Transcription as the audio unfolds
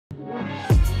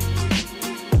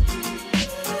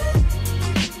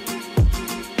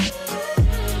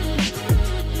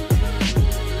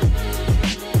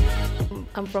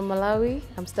I'm from Malawi.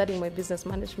 I'm studying my business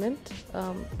management,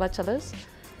 bachelor's.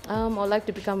 I'd like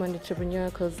to become an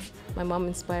entrepreneur because my mom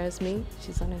inspires me.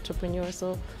 She's an entrepreneur,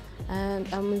 and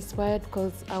I'm inspired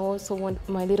because I also want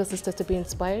my little sister to be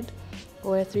inspired.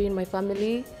 We're 3 in my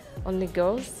family, only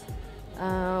girls.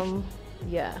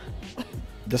 Yeah.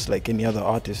 Just like any other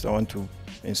artist, I want to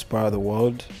inspire the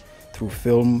world through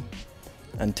film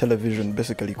and television,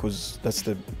 basically, because that's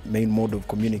the main mode of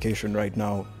communication right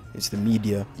now. It's the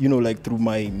media. You know, like through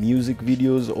my music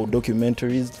videos or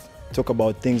documentaries, talk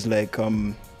about things like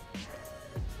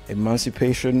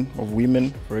emancipation of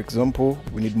women, for example.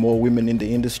 We need more women in the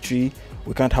industry.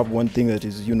 We can't have one thing that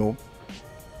is, you know,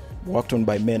 worked on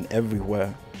by men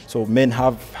everywhere. So men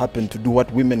have happened to do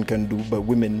what women can do, but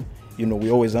women, you know,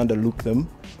 we always underlook them.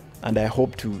 And I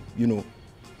hope to, you know,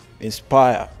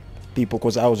 inspire people,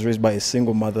 because I was raised by a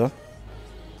single mother,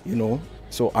 you know,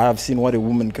 so I have seen what a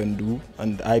woman can do,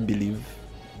 and I believe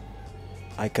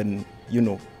I can, you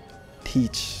know,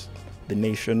 teach the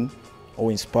nation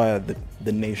or inspire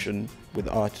the nation with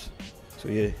art. So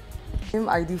yeah.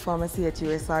 I do pharmacy at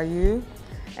USIU,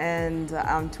 and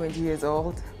I'm 20 years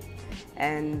old,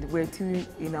 and we're 2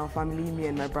 in our family, me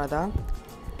and my brother.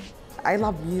 I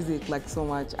love music like so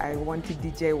much. I want to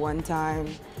DJ one time.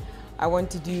 I want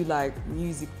to do like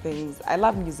music things. I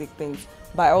love music things,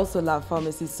 but I also love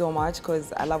pharmacy so much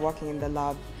because I love working in the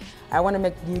lab. I want to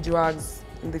make new drugs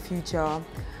in the future.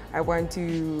 I want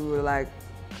to like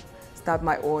start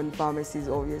my own pharmacies,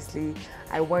 obviously.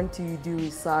 I want to do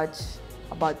research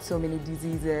about so many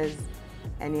diseases.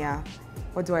 And yeah,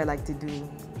 what do I like to do?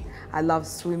 I love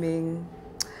swimming.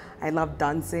 I love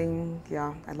dancing.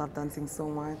 Yeah, I love dancing so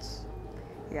much.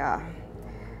 Yeah.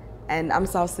 And I'm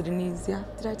South Sudanese, yeah?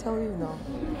 Did I tell you? No.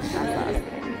 I'm South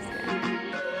Sudanese.